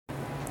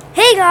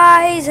Hey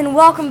guys, and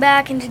welcome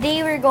back, and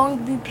today we're going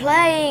to be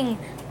playing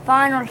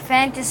Final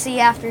Fantasy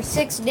after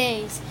 6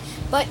 days.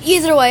 But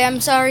either way, I'm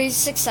sorry,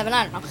 6, 7,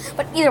 I don't know.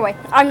 But either way,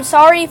 I'm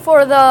sorry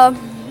for the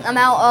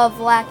amount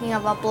of lacking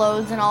of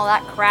uploads and all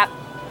that crap.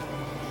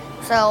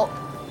 So,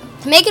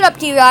 to make it up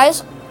to you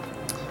guys,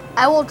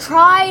 I will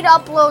try to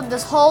upload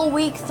this whole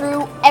week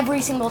through every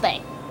single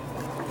day.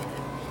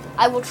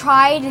 I will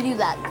try to do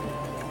that.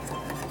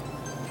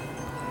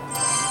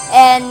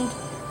 And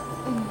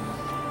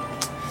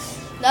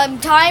the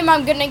time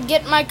I'm gonna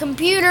get my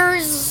computer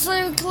is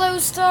so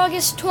close to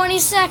August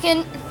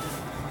 22nd.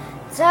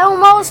 It's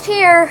almost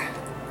here.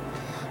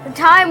 The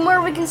time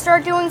where we can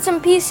start doing some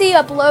PC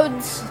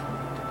uploads.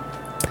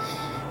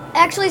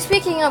 Actually,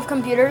 speaking of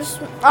computers,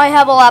 I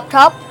have a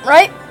laptop,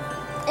 right?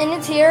 And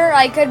it's here.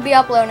 I could be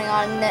uploading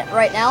on it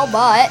right now,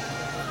 but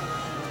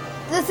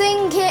the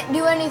thing can't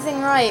do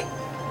anything right.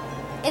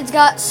 It's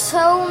got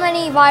so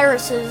many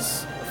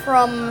viruses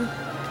from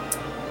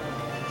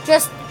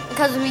just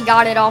because we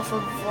got it off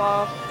of,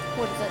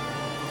 what is it?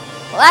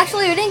 Well,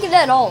 actually, we didn't get it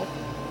at all.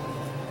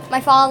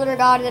 My father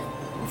got it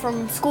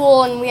from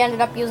school, and we ended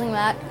up using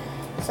that.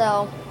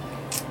 So,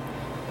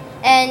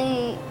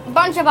 and a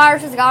bunch of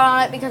viruses got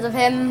on it because of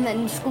him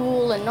and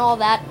school and all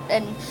that.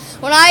 And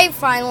when I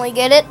finally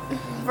get it,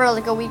 for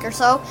like a week or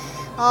so,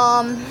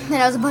 it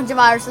has a bunch of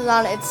viruses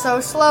on it. It's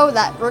so slow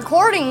that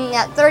recording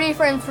at 30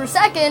 frames per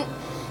second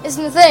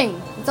isn't a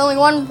thing. It's only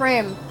 1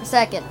 frame per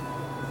second.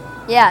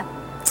 Yeah.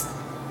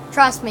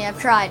 Trust me, I've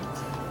tried.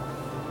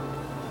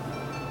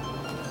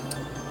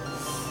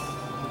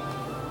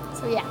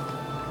 So yeah.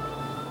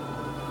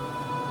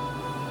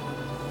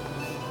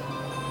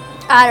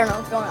 I don't know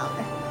what's going on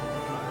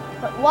there.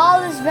 But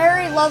while this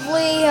very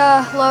lovely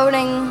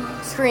loading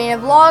screen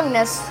of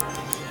longness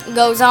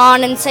goes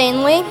on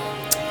insanely,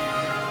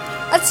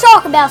 let's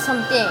talk about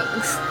some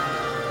things.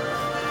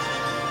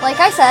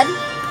 Like I said,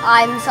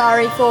 I'm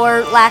sorry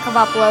for lack of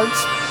uploads.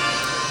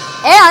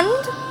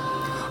 And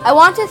I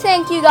want to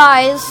thank you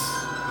guys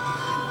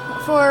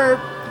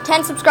for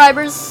 10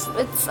 subscribers.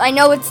 I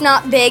know it's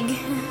not big.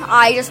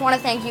 I just want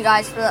to thank you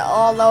guys for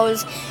all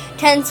those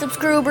 10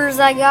 subscribers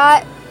I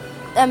got.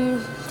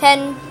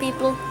 10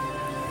 people.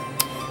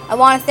 I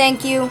want to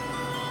thank you.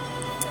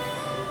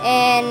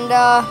 And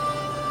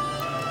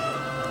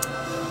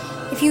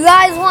if you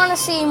guys want to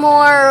see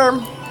more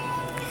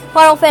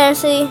Final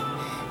Fantasy,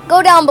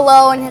 go down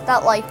below and hit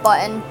that like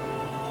button.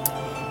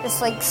 Just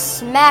like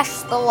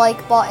smash the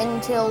like button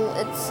till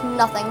it's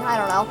nothing, I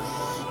don't know.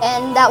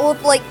 And that will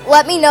like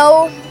let me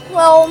know,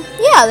 well,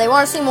 yeah, they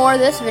want to see more of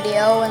this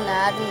video and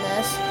that and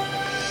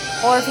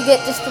this. Or if you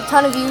get just a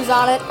ton of views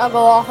on it, I'll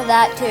go off of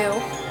that too.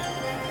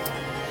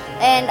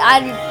 And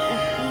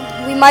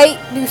we might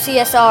do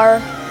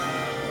CSR.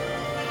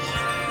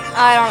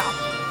 I don't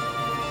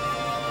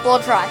know.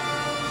 We'll try.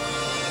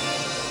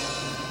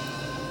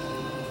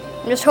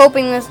 I'm just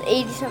hoping this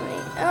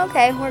 80-70.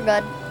 Okay, we're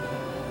good.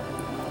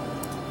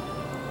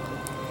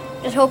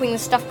 Just hoping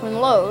this stuff can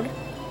load.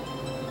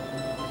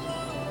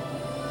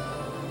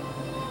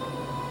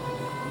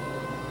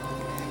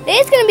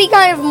 Today's gonna be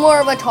kind of more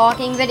of a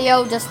talking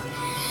video, just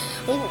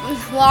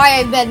why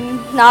I've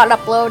been not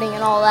uploading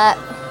and all that.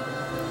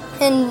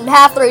 And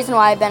half the reason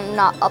why I've been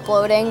not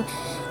uploading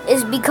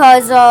is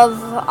because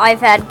of I've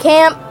had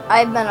camp,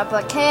 I've been up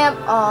at camp,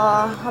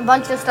 a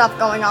bunch of stuff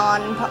going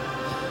on.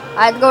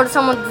 I had to go to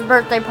someone's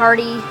birthday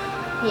party.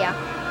 Yeah,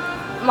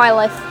 my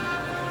life.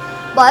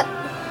 But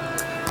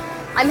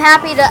I'm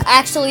happy to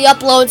actually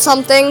upload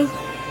something.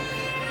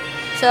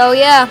 So,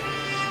 yeah.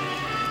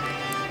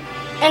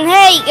 And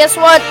hey, guess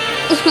what?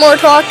 More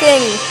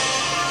talking.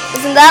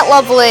 Isn't that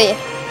lovely?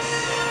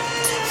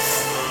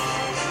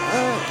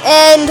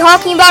 And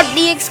talking about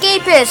the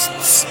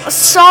escapists.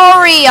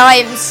 Sorry,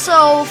 I'm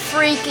so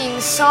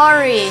freaking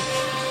sorry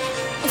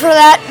for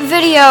that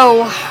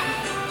video.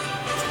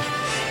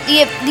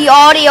 The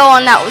audio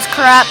on that was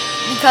crap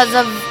because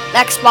of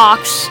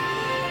Xbox.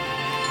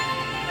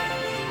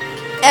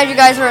 As you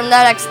guys heard in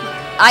that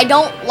I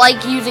don't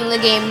like using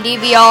the game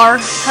DVR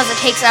because it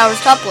takes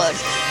hours to upload.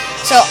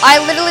 So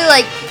I literally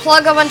like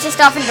plug a bunch of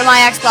stuff into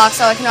my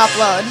Xbox so I can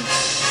upload.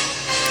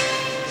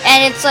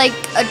 And it's like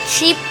a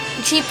cheap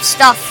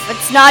stuff.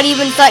 It's not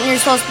even something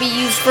you're supposed to be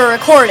used for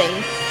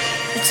recording.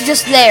 It's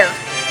just there.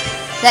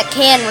 That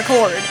can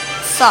record.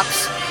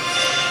 Sucks.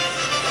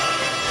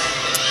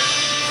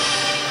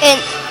 And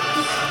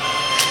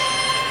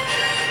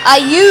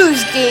I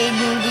used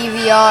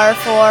DVR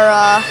for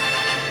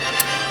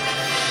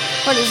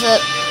what is it?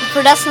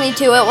 For Destiny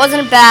 2, it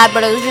wasn't bad,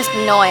 but it was just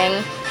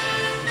annoying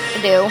to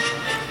do.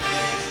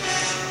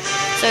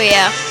 So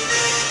yeah.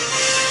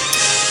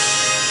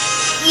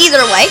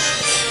 Either way,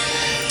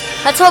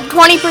 let's hope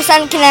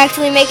 20% can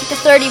actually make it to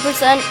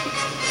 30%.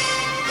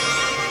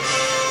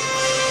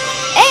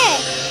 Hey,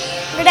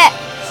 look at that.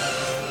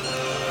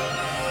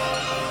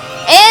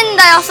 And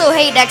I also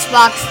hate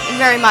Xbox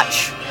very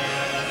much.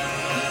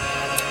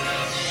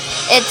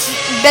 It's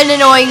been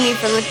annoying me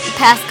for the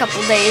past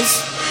couple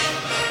days.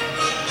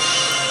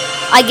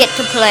 I get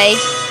to play.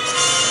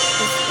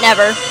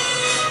 Never.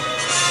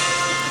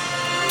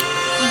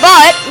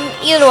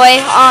 either way,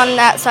 on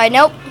that side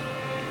note,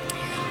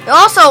 we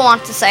also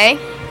want to say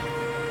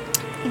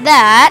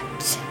that,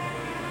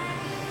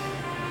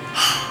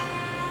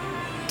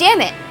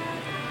 damn it.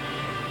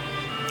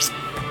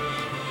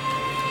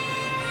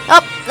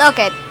 Oh,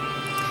 okay.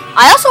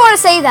 I also want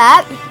to say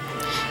that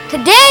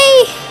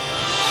today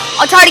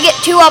I'll try to get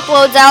 2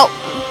 uploads out,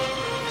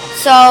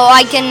 so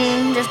I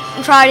can just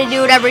try to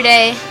do it every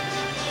day,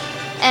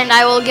 and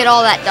I will get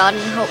all that done,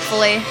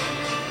 hopefully.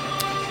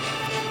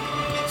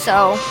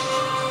 So,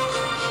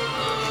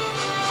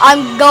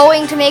 I'm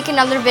going to make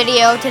another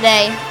video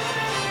today,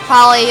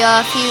 probably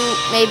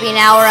maybe an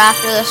hour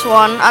after this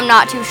one, I'm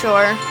not too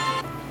sure.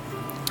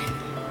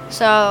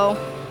 So,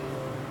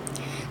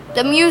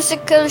 the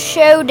musical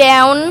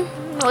showdown,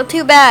 well,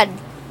 too bad.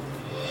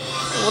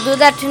 We'll do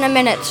that in a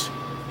minute.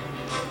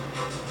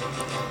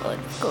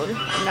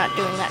 I'm not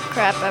doing that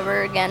crap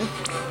ever again.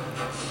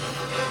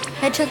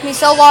 It took me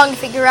so long to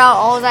figure out.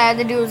 All I had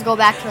to do was go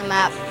back to the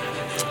map.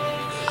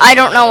 I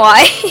don't know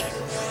why.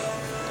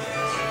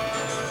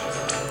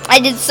 I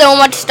did so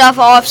much stuff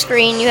off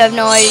screen, you have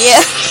no idea.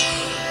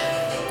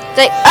 It's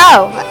like,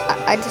 oh,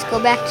 I just go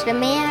back to the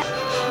map.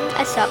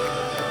 I suck.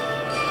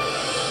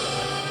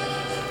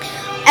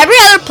 Every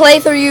other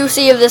playthrough you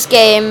see of this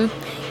game,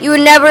 you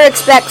would never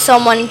expect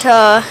someone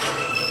to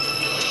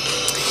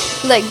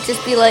like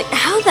just be like,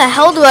 how the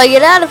hell do I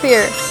get out of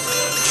here?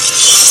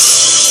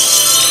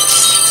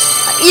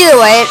 Either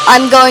way,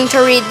 I'm going to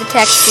read the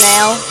text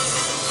now.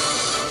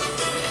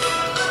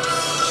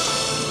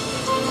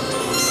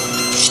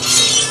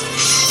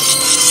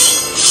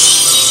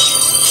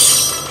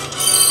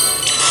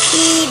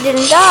 He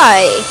didn't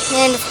die,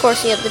 and of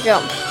course he had the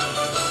jump.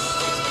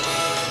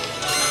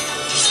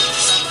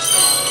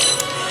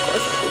 Of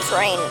course it's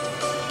rain.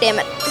 Damn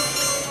it.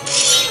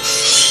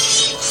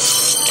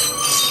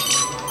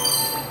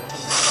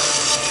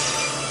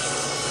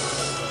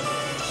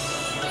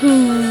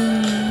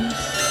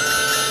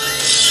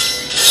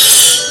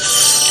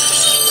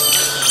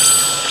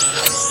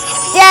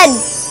 Dead.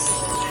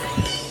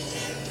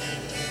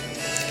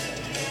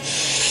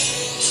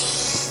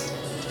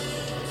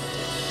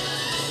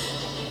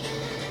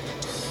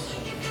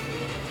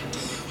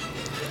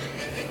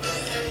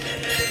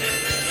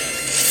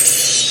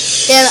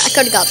 Damn it, I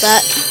could have got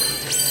that.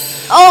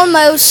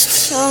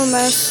 Almost.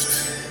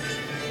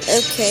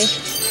 Okay.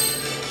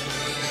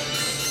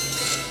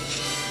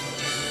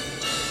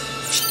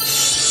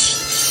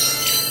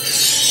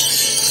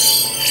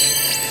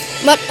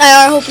 But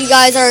I hope you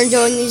guys are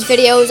enjoying these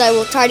videos. I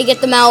will try to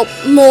get them out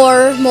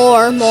more,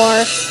 and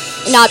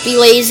not be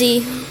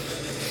lazy.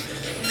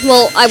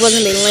 Well, I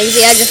wasn't being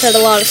lazy. I just had a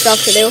lot of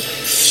stuff to do.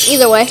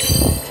 Either way.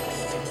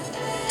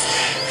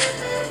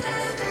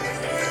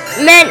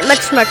 Man,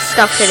 much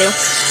stuff to do.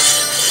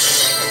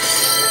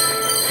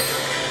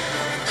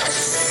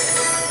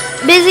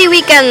 Busy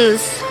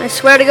weekends, I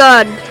swear to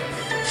God.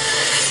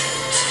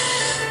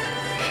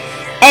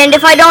 And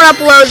if I don't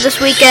upload this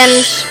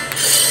weekend,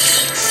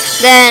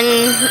 then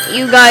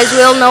you guys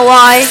will know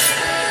why.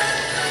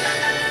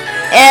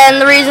 And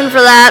the reason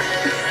for that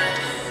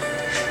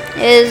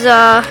is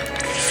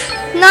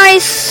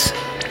nice.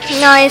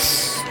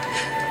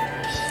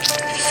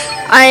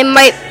 I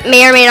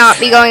may or may not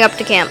be going up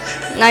to camp.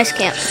 Nice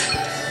camp.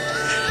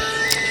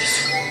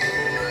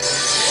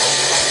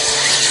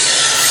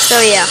 So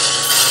yeah.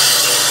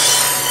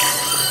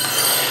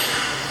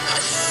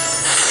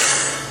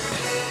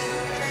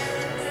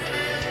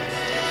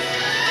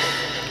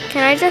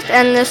 Can I just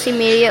end this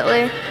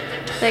immediately?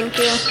 Thank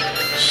you.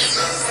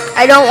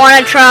 I don't want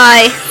to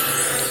try.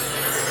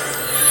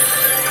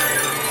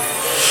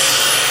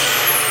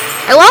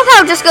 I love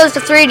how it just goes to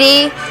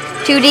 3D,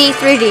 2D,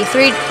 3D,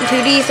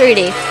 2D,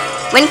 3D.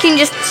 When can you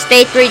just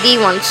stay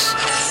 3D once?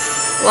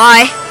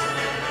 Why?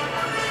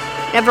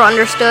 Never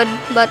understood,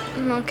 but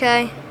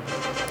okay.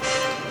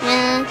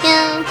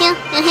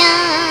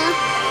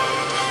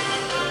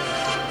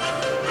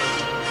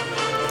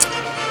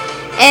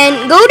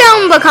 And go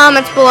down in the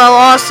comments below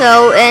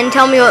also and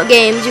tell me what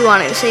games you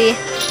want to see.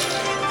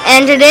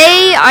 And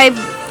today,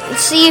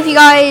 see if you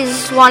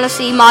guys want to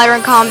see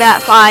Modern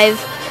Combat 5.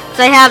 Because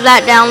I have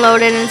that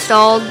downloaded and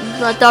installed.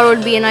 I thought it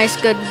would be a nice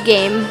good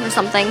game or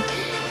something.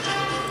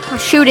 A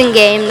shooting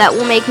game that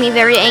will make me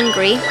very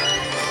angry.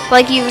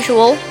 Like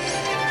usual.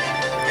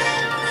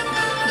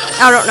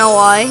 I don't know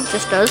why, it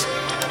just does.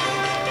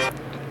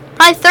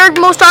 My 3rd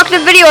most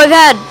talkative video I've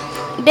had.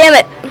 Damn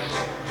it.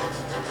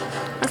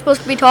 I'm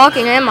supposed to be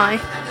talking, am I?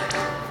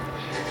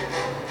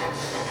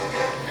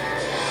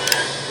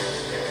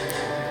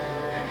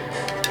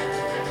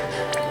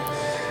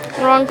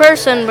 Wrong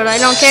person, but I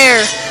don't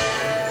care.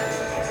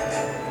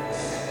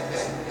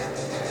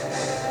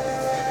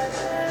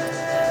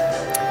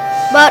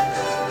 But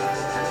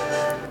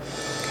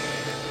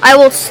I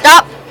will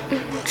stop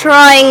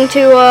trying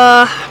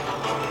to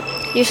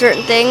do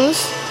certain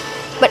things.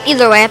 But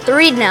either way, I have to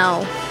read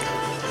now.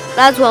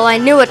 That's well, I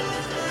knew it.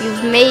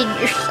 You've made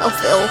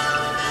yourself ill.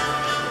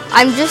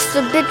 I'm just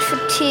a bit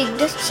fatigued.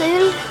 That's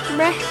it,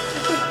 bruh.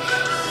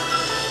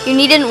 You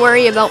needn't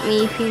worry about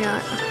me,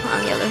 Peanut.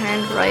 On the other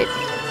hand, right?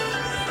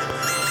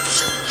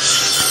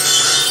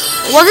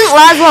 Wasn't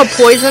lasswell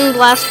poisoned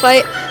last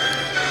fight?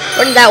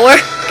 Or did that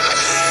work?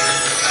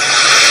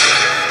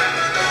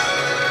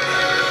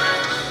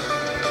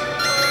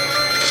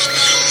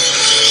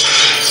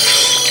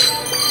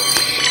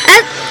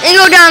 And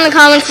go down in the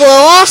comments below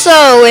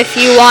also if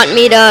you want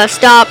me to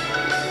stop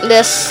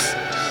this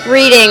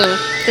reading,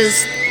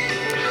 because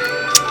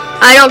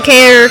I don't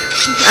care.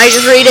 I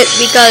just read it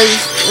because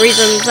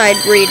reasons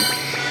I'd read.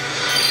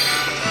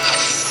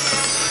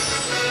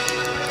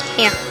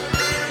 Yeah.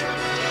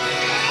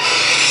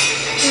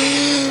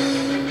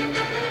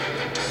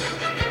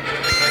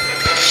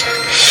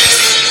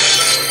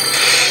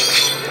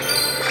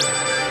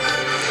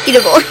 Eat a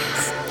voice.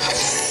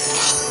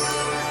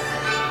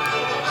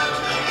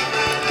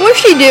 What'd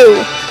she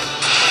do?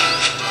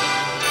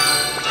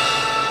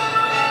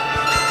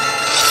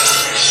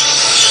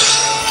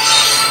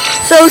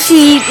 So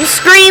she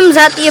screams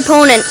at the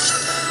opponent.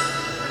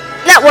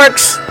 That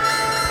works.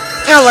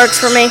 That works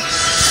for me.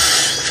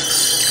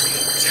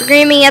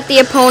 Screaming at the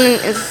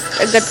opponent is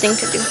a good thing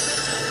to do.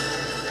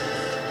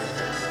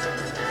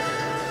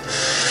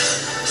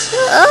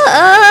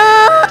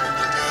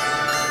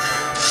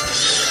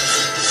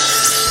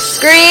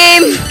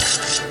 Scream!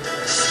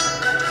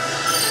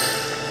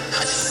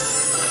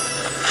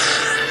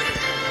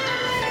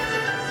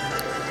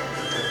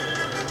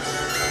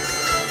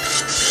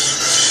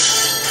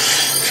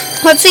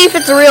 Let's see if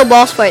it's a real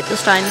boss fight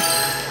this time.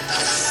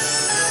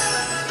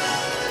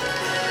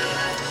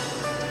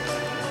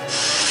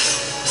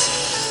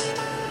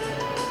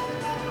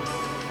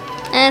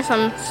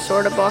 Some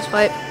sort of boss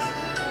fight.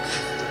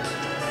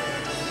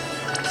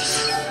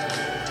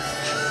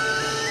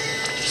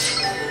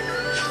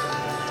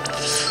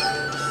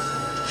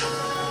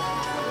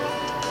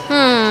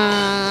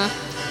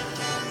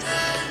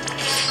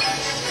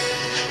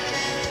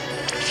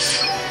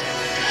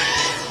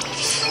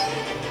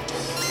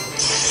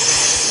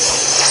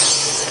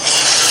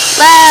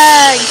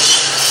 Lag!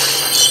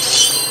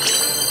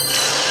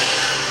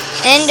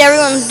 And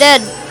everyone's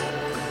dead.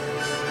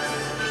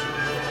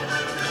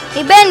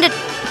 He banned it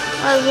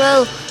as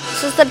well.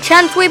 This is the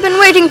chance we've been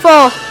waiting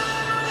for.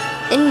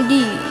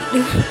 Indeed.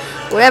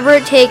 Whatever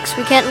it takes,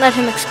 we can't let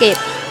him escape.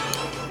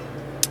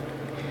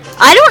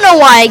 I don't know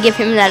why I give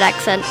him that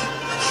accent.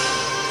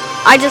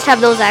 I just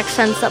have those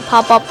accents that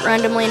pop up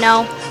randomly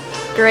now.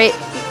 Great.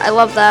 I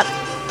love that.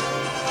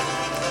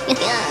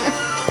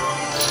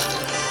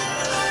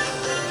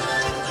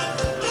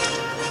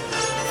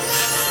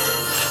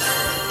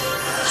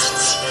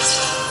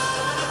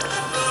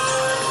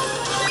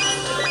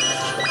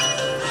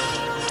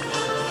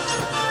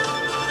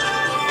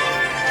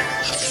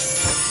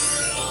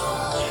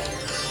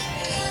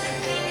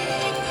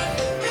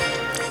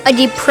 A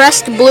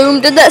depressed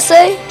bloom, did that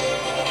say?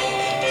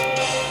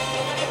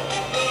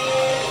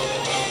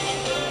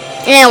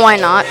 Yeah, why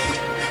not?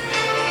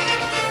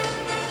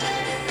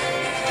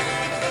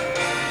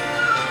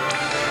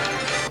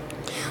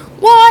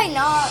 Why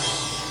not?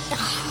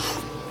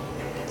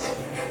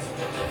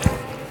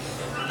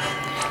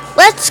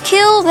 Let's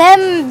kill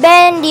them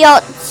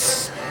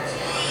bandits.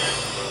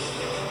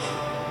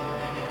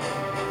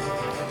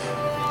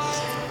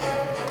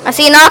 I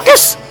see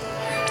Noctis.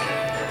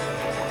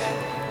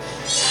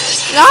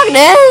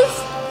 Noctis!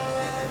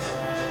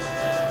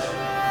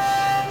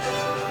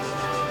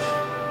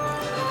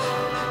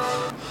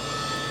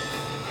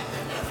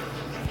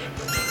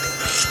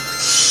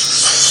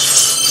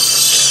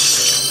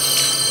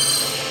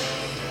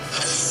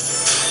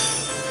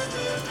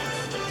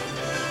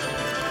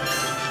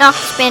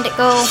 Noctis bandit,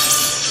 go.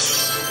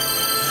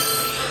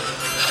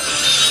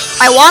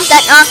 I want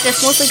that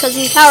Noctis mostly because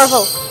he's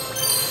powerful.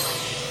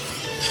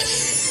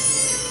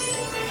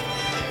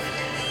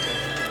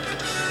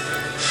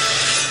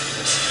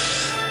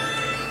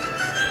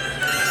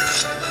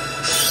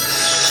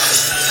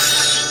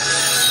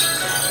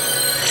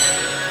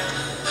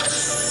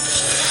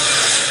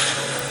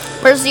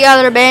 Where's the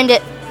other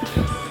bandit?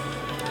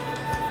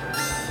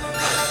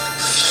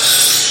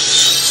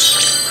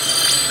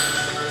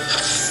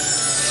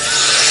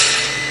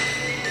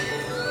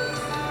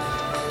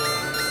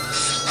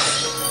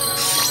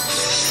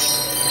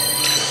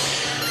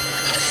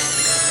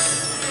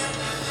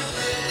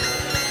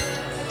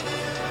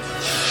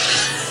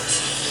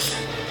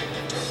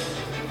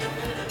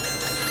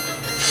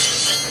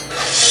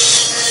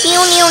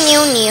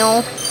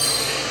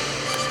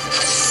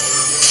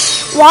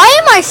 Why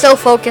am I so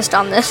focused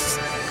on this?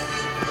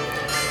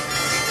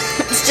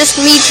 It's just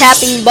me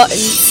tapping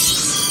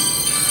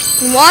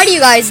buttons. Why do you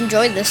guys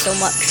enjoy this so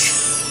much?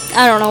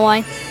 I don't know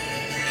why.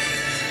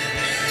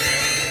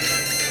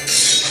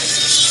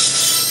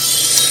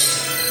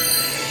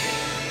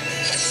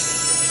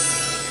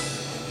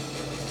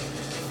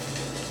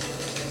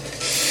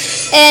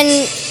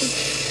 And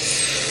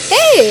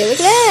hey, look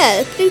at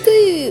that. That's pretty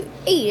cool.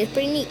 Hey, that's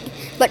pretty neat.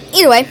 But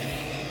either way,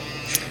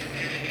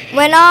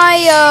 when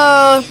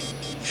I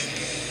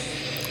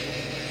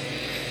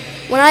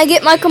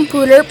get my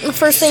computer, the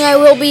first thing I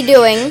will be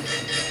doing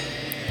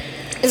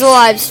is a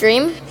live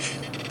stream.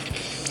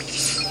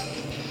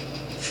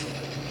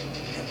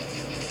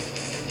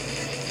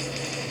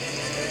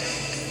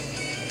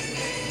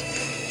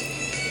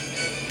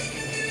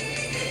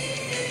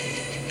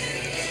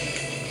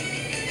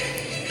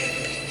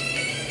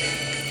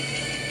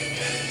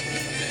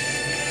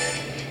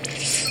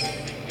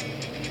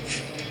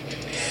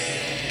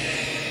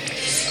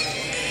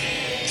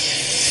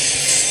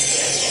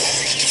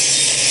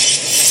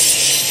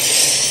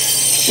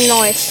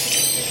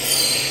 Nice.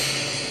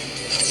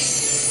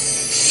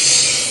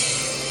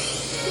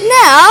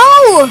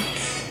 Now,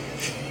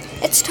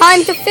 it's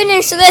time to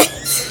finish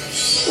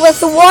this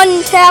with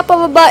one tap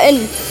of a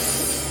button.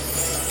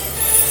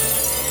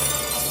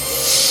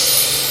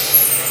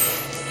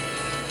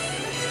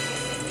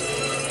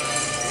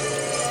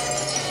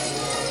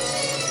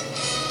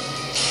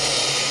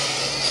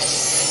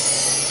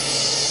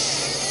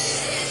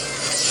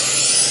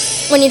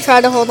 When you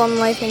try to hold on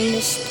life and you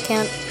just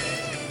can't.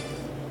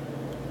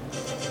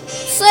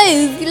 So,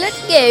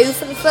 let's go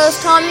for the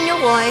first time in your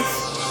life.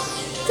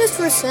 Just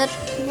reset.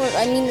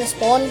 I mean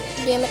respawn.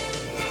 Damn it.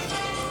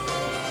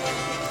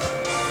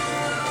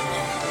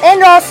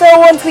 And also,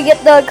 once we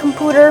get the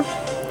computer,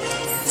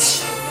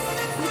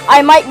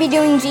 I might be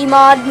doing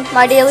Gmod.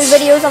 My daily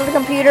videos on the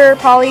computer,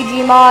 probably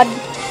Gmod.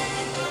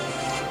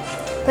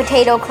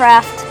 Potato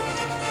Craft.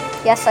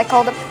 Yes, I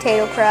called it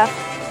Potato Craft.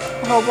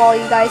 I hope all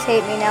you guys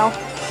hate me now.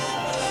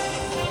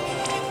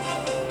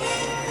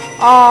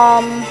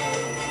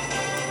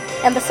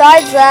 And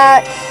besides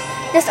that,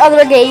 just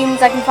other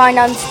games I can find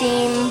on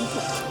Steam.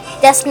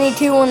 Destiny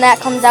 2 when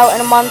that comes out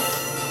in a month.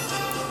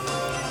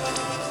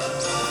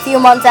 A few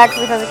months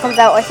actually, because it comes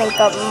out I think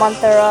a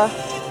month or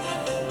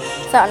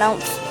it's not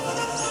announced.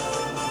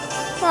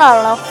 I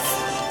don't know.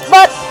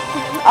 But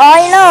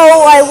I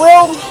know I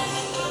will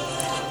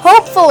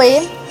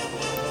hopefully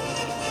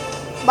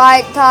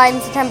by the time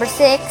September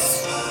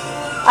 6th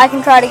I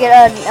can try to get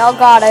an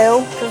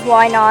Elgato, because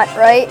why not,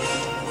 right?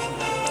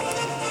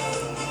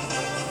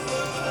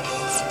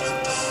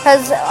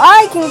 Because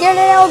I can get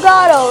an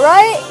Elgato,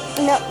 right?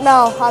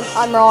 No,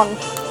 I'm wrong.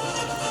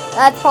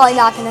 That's probably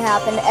not going to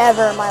happen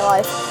ever in my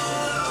life.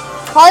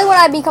 Probably when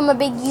I become a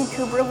big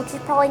YouTuber, which is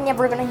probably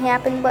never going to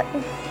happen, but...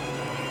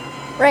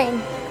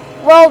 Rain.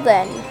 Well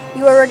then,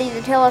 you are ready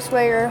to tell us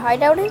where your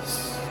hideout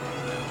is?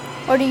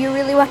 Or do you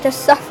really want to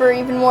suffer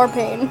even more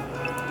pain?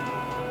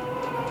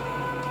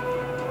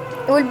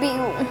 It would be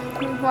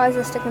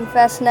wisest to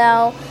confess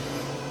now.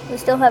 We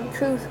still have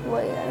truth.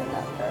 Wait,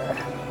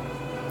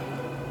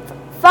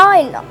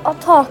 fine, I'll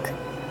talk.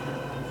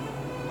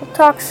 I'll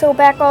talk, so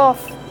back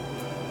off.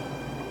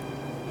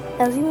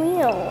 As you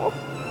will.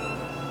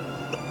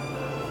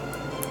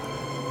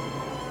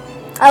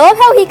 I love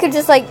how he could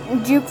just like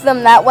juke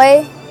them that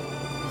way.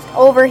 Just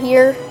over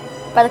here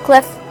by the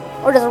cliff.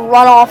 Or just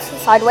run off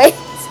sideways.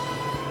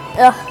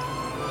 Ugh.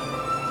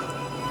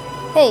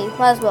 Hey,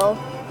 lasswell.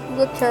 You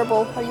look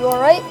terrible. Are you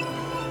alright?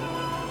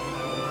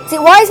 See,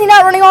 why is he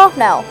not running off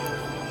now?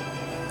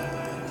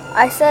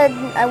 I said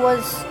I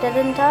was,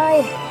 didn't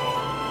I?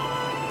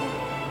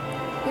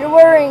 You're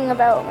worrying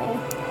about me.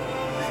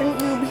 Shouldn't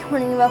you be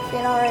worrying about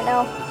Fiona right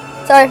now?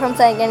 Sorry if I'm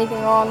saying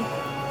anything wrong.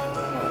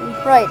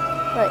 Right.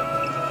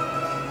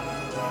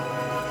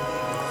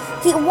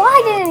 See,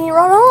 why didn't he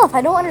run off?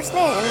 I don't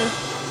understand.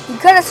 He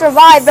could have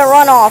survived the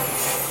runoff.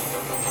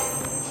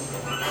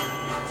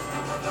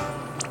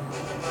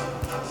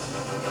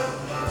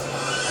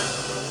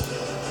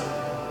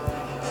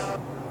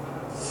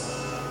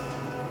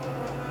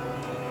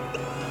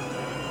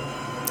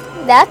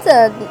 That's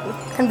a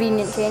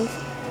convenient change.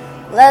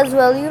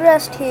 Lasswell, you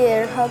rest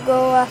here. I'll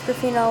go after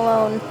Fiona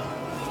alone.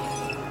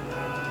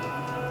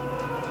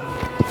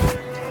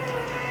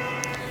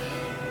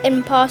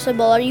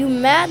 Impossible. Are you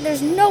mad?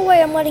 There's no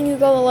way I'm letting you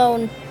go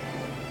alone.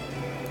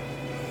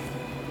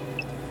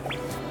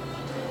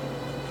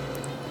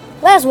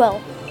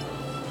 Lasswell,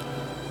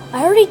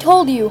 I already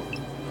told you.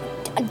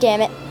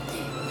 Damn it.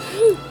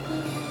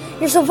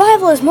 Your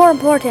survival is more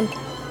important.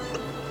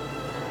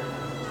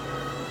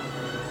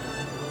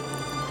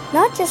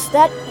 Not just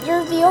that,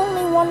 you're the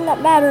only one that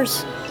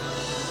matters.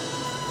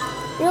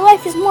 Your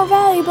life is more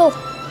valuable.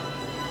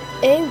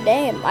 Oh,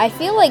 damn. I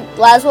feel like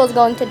Lasswell's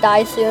going to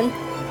die soon.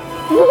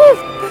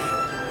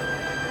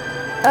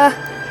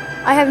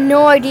 I have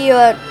no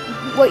idea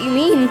what you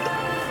mean.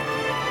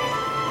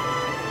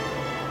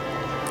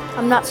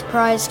 I'm not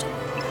surprised.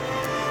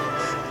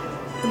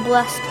 The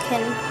blessed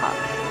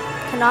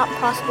cannot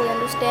possibly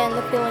understand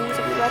the feelings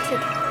of the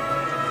wretched.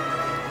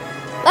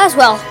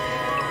 Lasswell!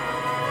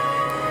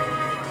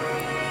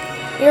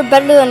 You're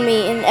better than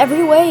me in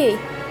every way.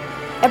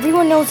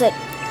 Everyone knows it.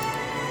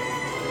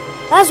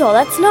 Lasswell,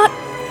 that's not...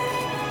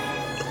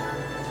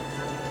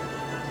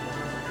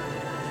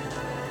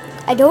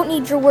 I don't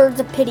need your words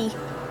of pity.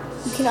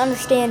 You can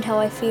understand how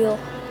I feel.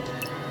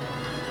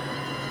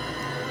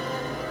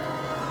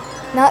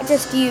 Not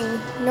just you.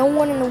 No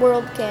one in the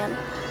world can.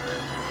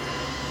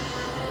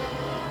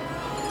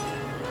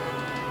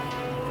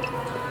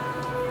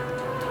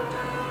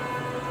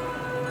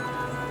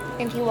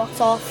 And he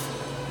walks off.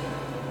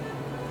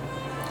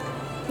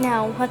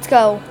 Now, let's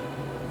go.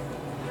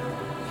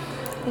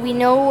 We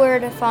know where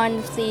to find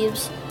the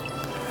thieves.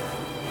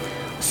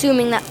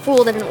 Assuming that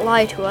fool didn't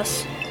lie to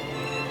us.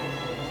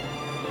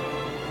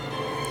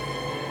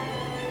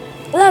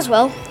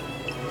 Lasswell.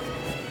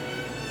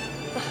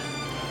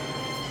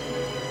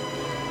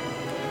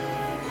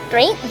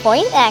 Great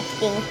voice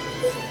acting.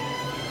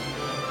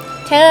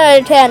 10 out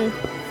of 10.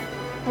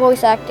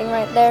 Voice acting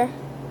right there.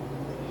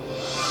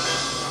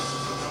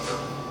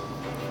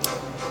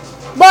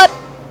 But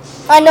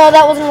I know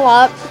that wasn't a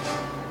lot.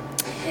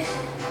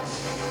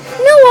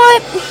 You know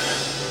what?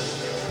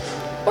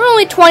 We're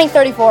only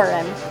 20:34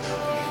 in.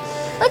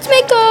 Let's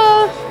make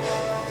a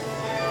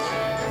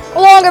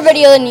longer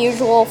video than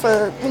usual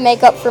for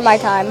make up for my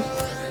time.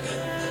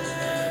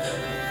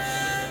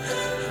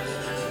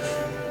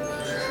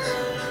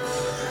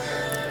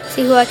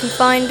 See who I can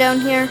find down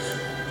here.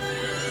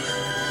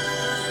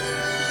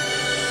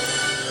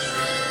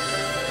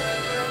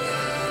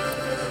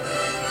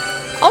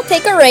 I'll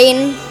take a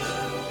rain.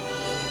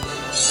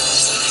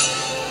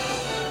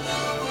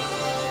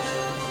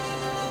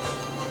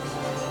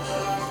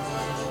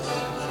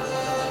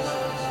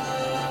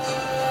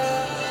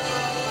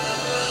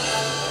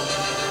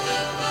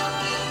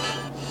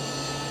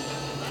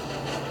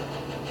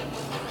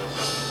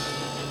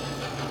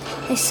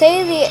 They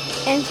say the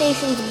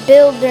antations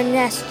build their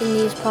nest in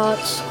these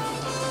pots.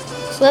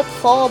 Slip,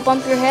 fall,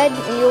 bump your head,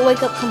 and you'll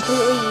wake up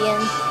completely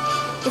in.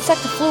 They suck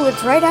the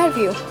fluids right out of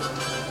you.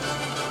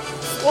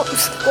 Squirp,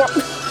 squirp,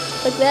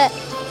 like that.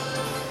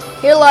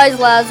 Here lies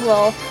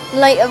Laswell,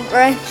 knight of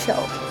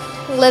Rancho.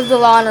 Lived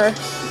of honor,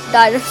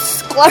 died of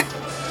sclar.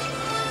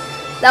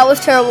 That was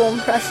a terrible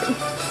impression.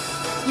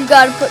 You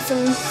gotta put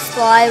some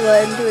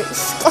saliva into it.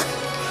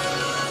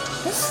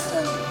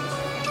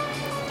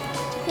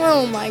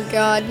 Oh my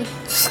god.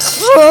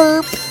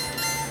 Slurp.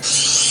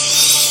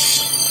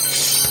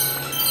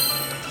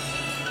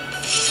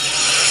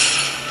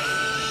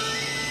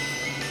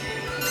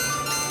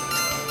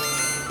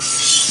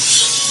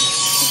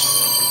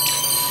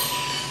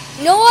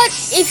 You know what?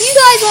 If you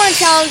guys want to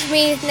challenge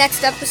me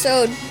next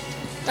episode,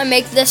 I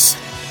make this.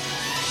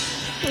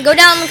 Go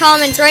down in the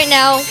comments right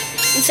now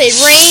and say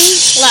rain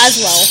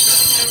Laswell.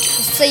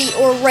 Just say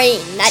or rain.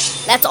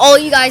 That's all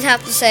you guys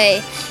have to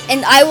say.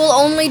 And I will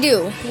only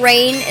do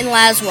rain and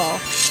Laswell.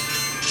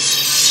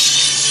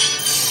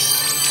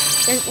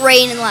 There's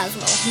rain and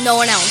Laswell. No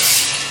one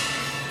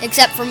else.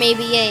 Except for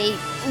maybe a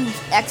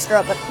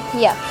extra, but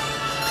yeah.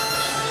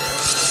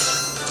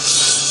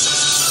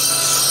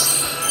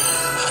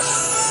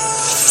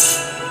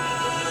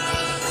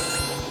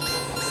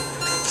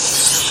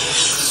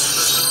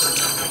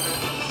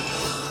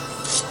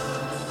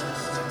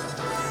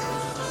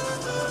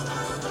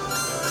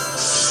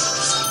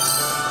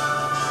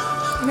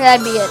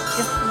 That'd be it.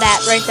 Just that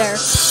right there.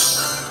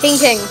 Ting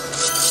ting.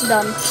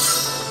 Done.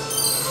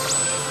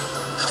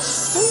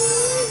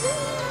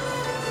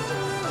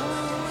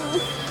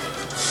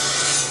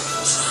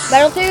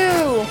 Battle 2!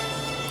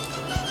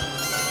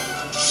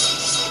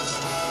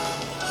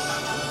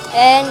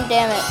 And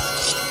damn it.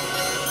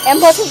 And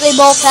plus if they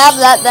both have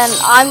that, then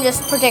I'm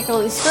just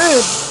particularly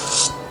screwed.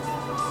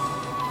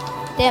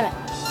 Damn it.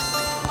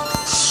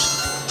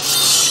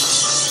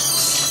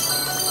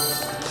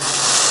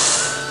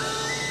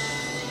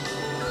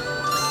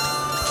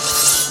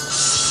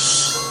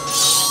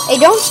 Hey,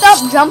 don't stop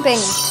jumping.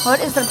 What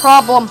is the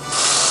problem?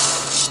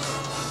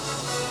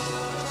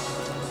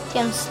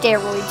 Getting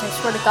steroids, I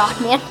swear to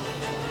God, man.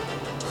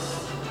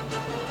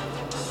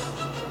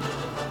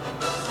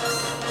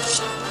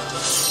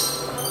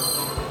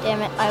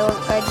 Damn it, I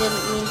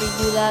didn't mean to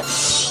do that.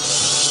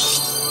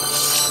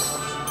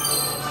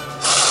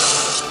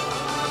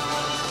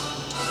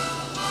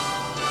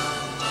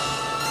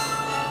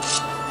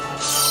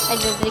 I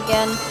did it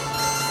again.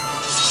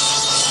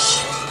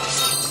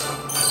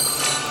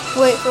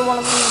 Wait for one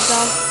of them to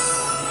jump.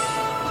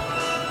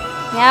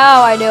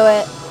 Now I do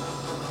it.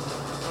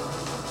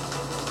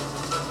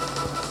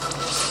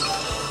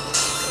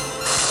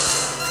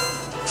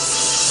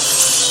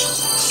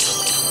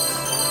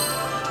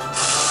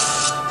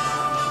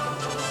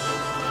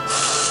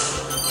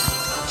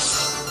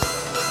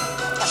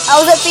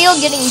 How does it feel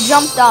getting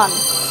jumped on?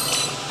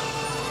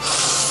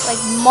 Like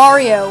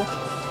Mario.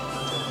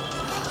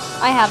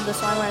 I have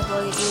this one, I might as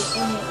well get you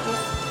in here.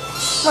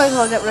 Might as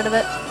well get rid of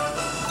it.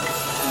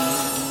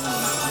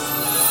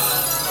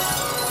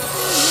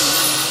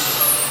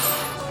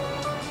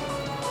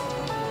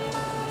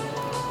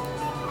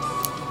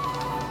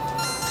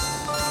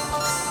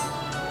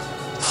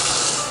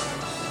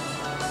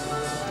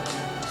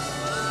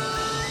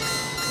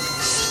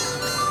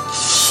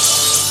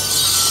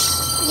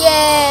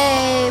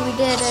 Yay, we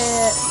did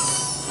it.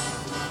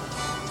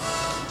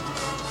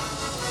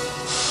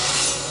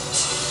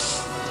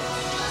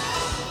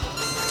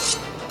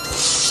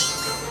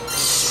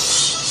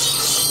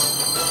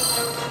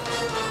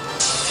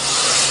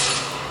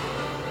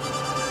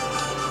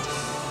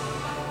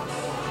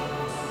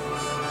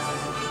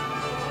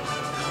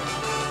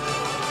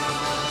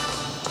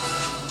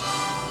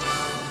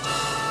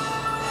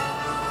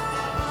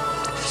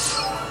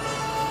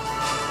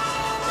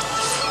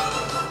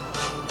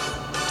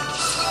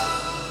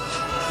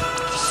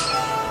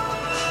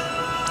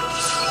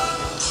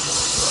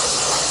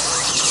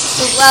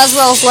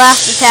 Laswell's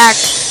last attack.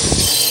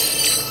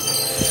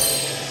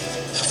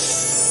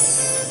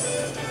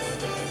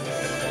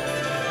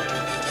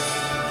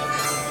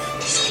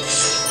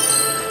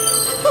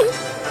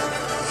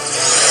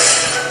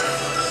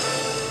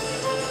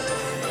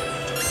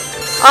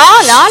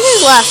 Ah, not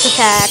his last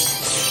attack.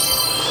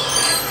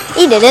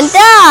 He didn't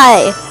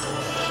die!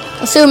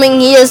 Assuming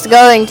he is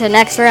going to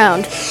next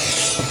round.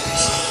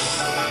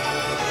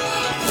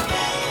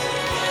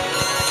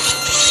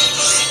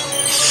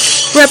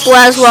 Rip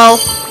Laswell.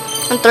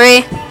 In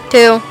 3,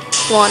 2,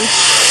 1.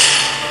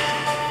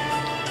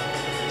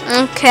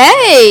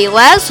 Okay,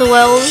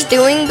 Laswell is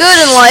doing good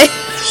in life.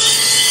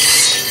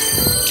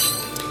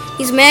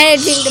 He's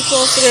managing to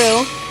pull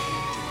through.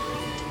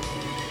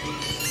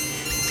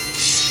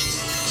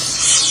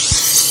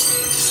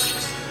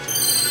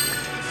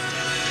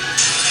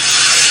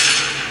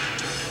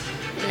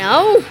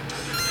 No.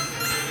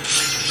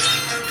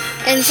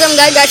 And some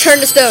guy got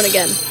turned to stone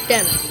again.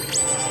 Damn it.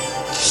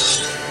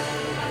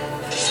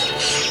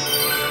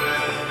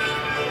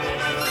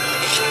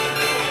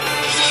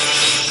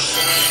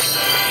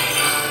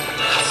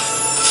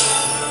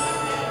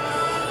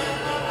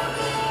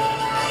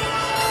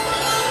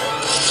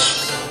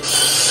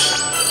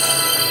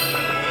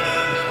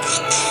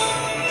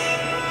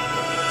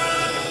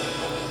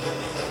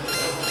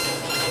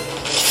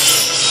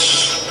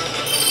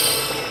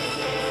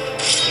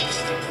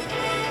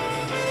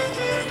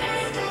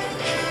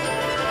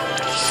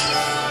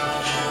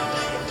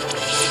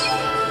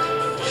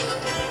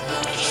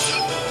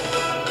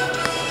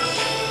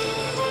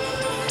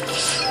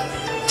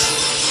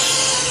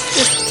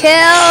 Kill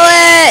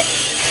it!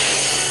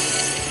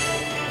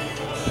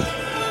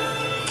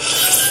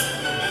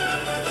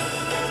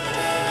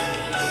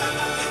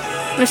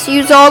 Let's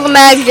use all the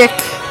magic.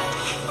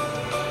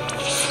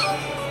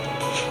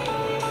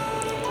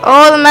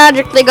 All the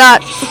magic they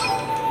got.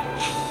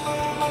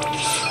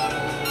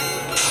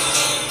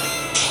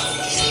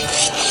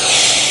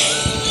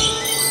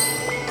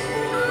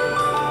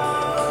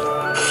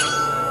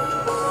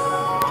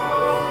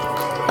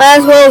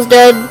 Laswell's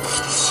dead.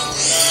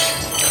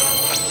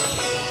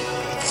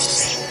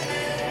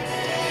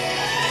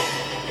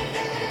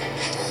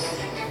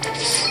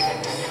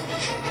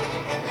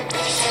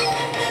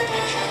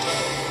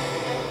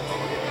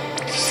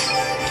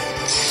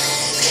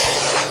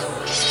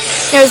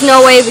 There's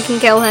no way we can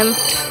kill him.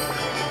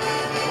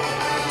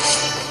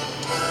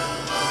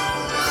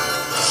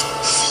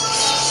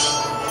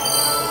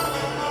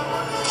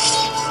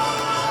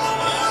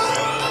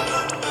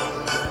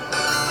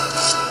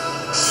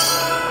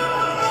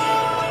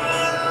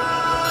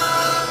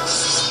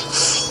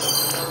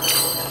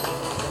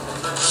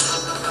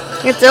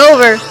 It's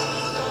over.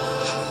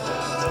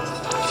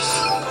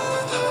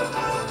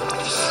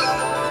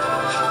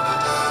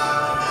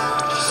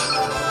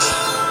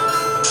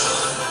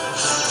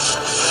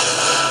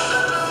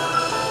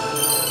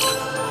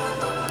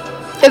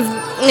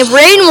 If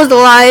Rain was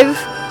alive,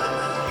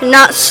 and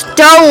not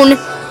Stone,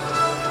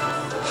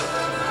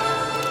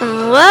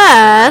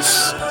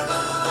 unless,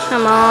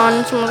 come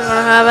on, someone's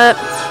gonna have it.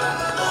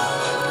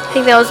 I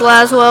think that was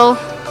Laswell.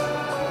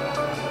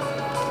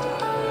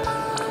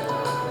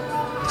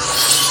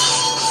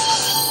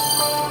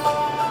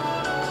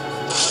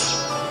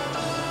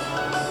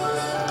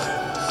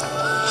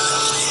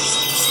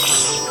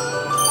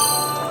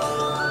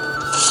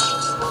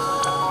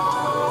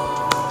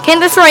 Can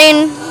this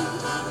Rain?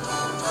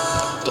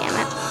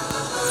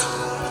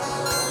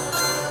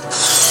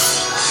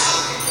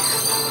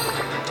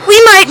 We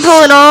might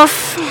pull it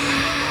off.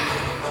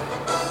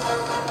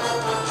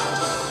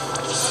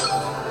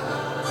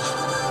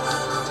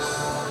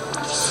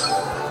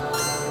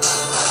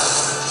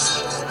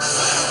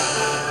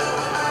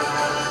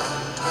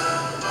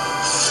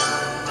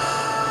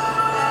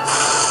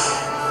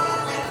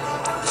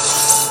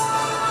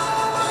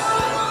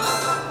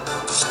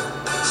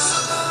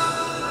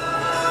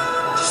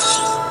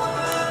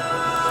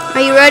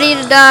 Are you ready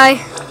to die?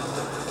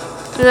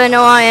 Because I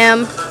know I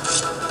am.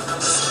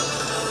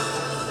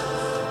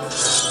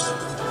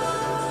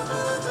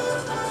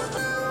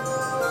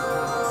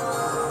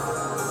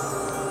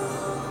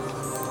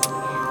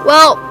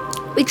 Well,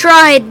 we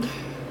tried.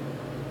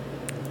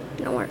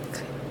 Didn't work.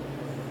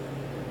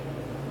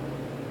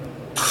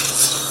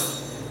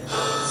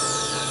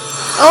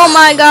 Oh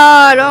my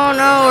god, oh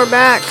no, we're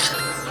back.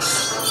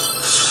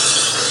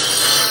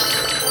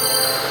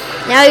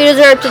 Now you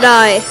deserve to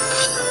die.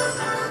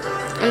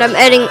 And I'm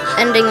ending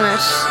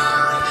this.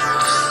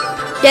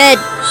 Dead.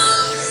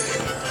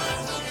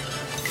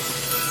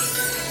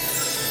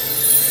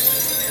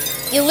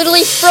 You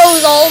literally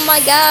froze all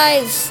my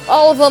guys.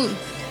 All of them.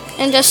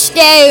 Into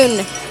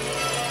stone.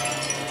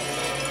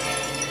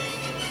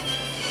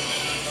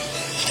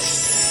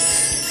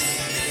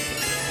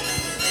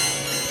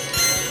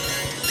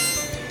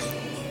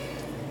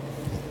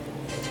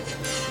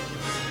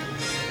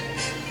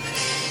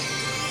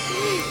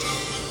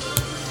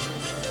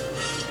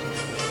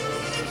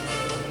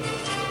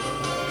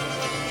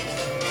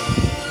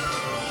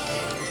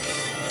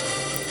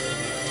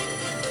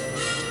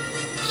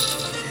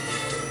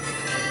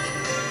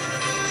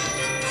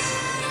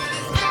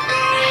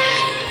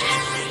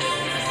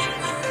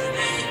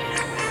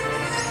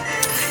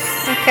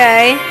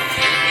 Okay.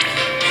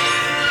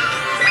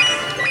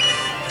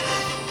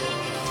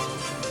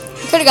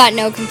 Could have got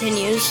no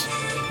continues.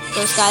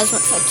 Those guys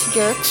went such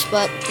jerks,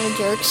 but they're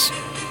jerks.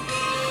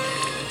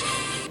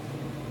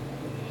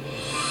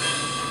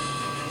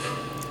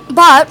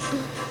 But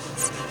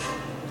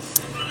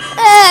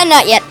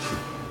not yet.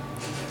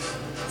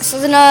 This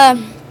isn't a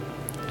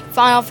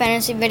Final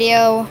Fantasy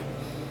video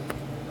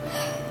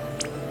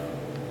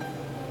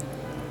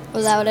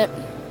without it.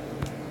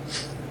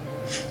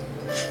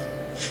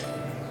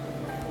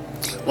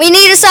 We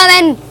need a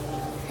summon!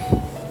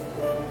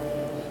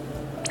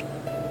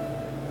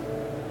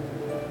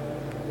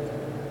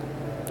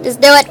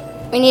 Just do it.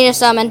 We need a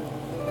summon.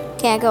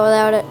 Can't go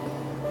without it.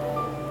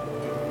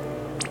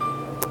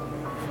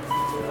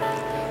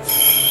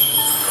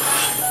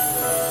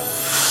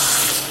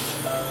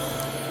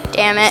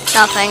 Damn it,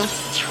 nothing.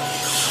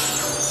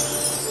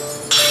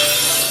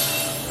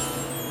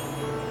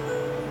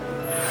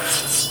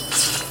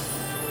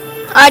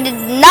 I did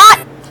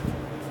not.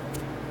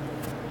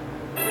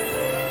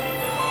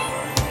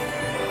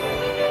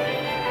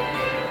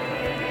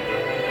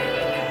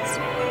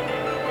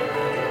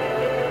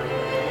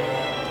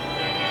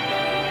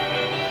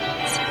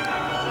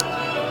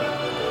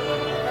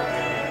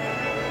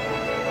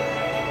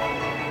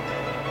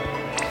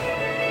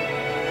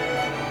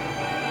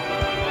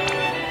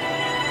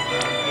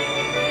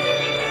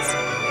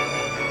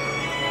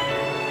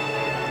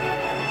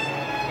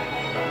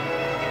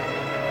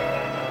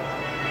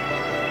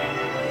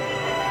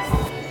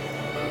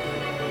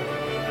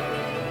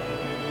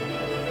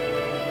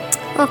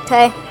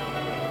 Okay.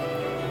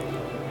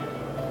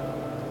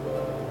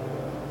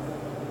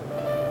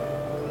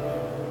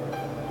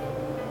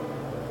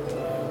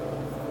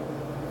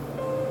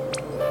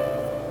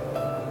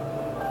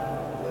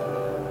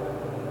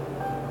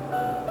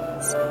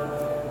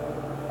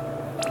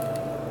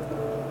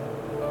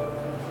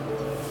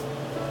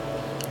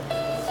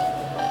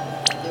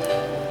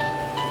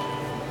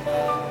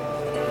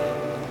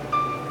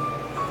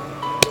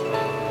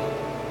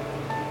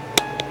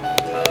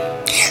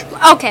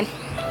 Okay.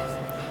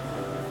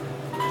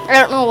 I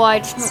don't know why I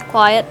just went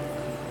quiet.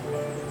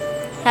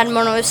 Had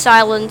one of those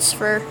silence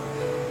for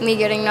me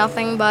getting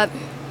nothing, but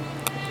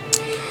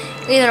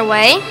either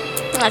way,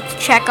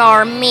 let's check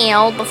our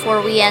meal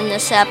before we end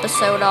this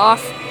episode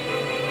off.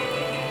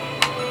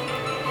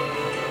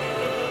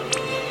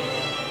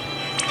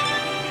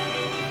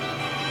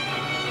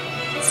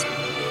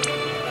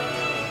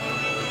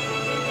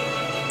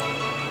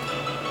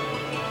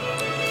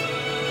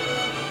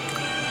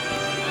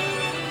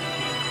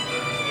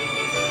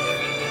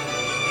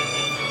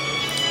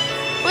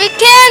 We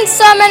can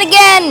summon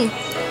again!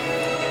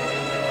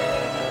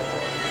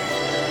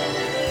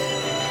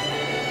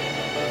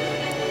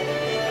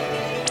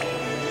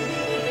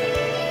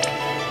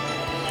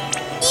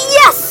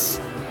 Yes!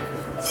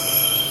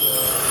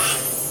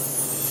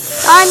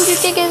 Time to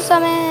take a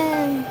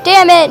summon!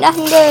 Damn it,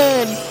 nothing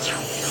good!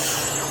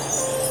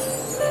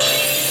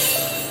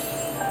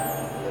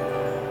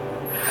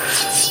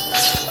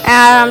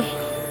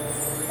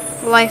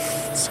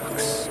 Life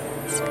sucks.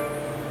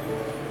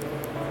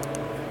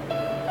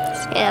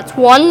 Yeah, that's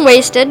one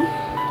wasted.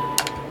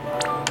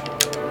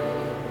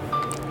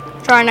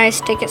 Try a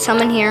nice ticket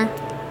summon here.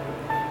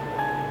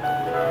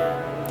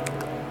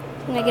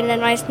 Can I get a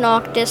nice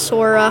Noctis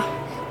or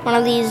one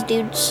of these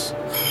dudes?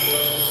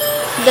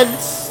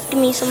 Dudes, give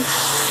me some.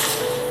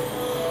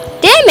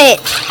 Damn it!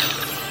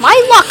 My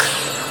luck!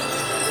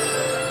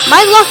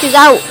 My luck is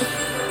out.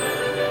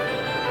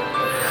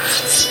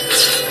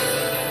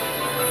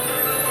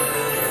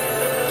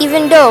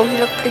 Even though he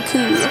looked pretty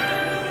cool.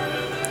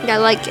 I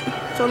like him,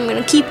 so I'm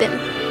gonna keep him.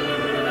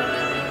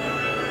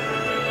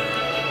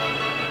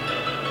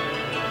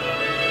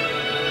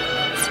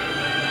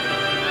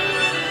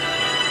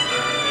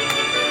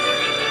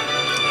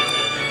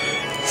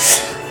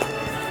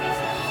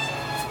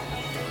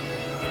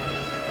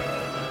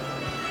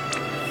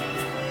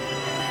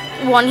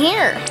 One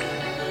here.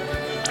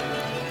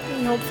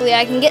 And hopefully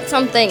I can get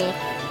something.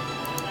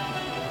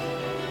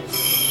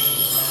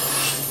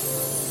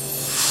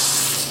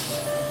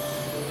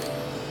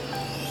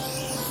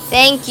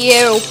 Thank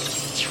you.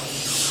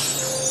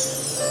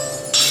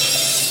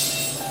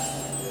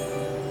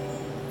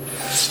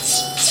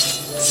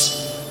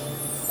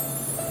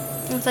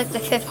 It's like the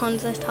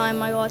 500th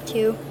time I got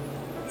two.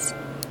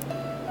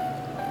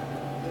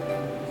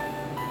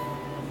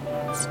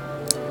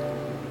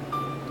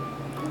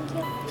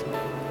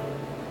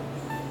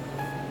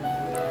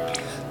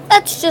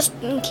 Let's just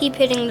keep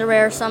hitting the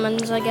rare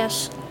summons, I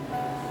guess.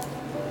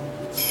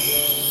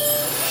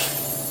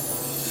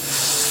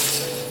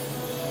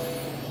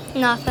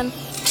 Nothing.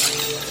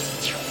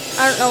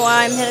 I don't know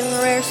why I'm hitting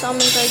the rare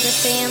summons, I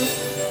just am.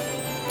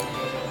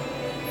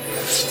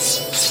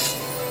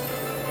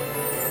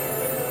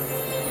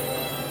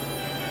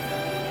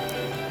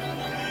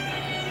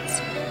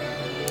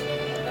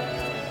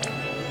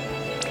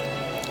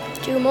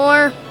 Two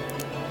more.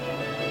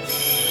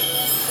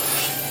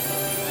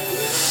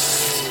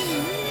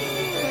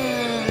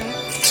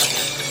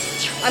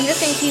 I'm just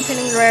gonna keep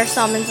hitting the rare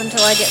summons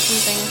until I get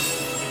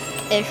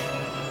something-ish.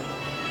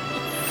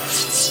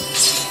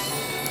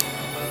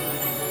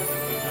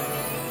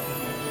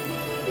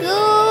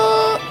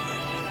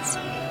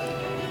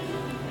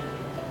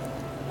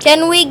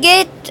 Can we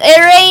get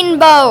a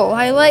rainbow?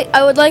 I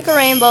would like a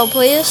rainbow,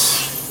 please.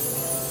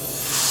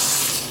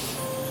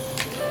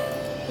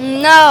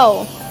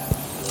 No.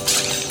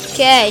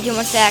 Okay, too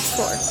much to ask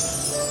for.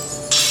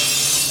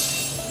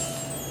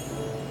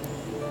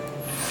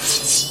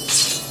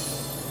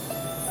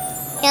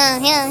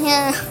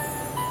 Yeah.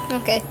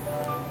 Okay.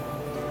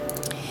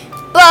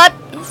 But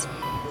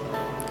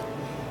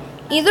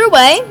either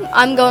way,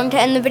 I'm going to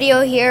end the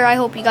video here. I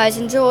hope you guys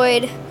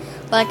enjoyed.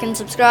 Like and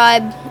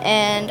subscribe,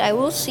 and I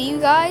will see you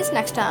guys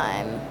next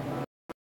time.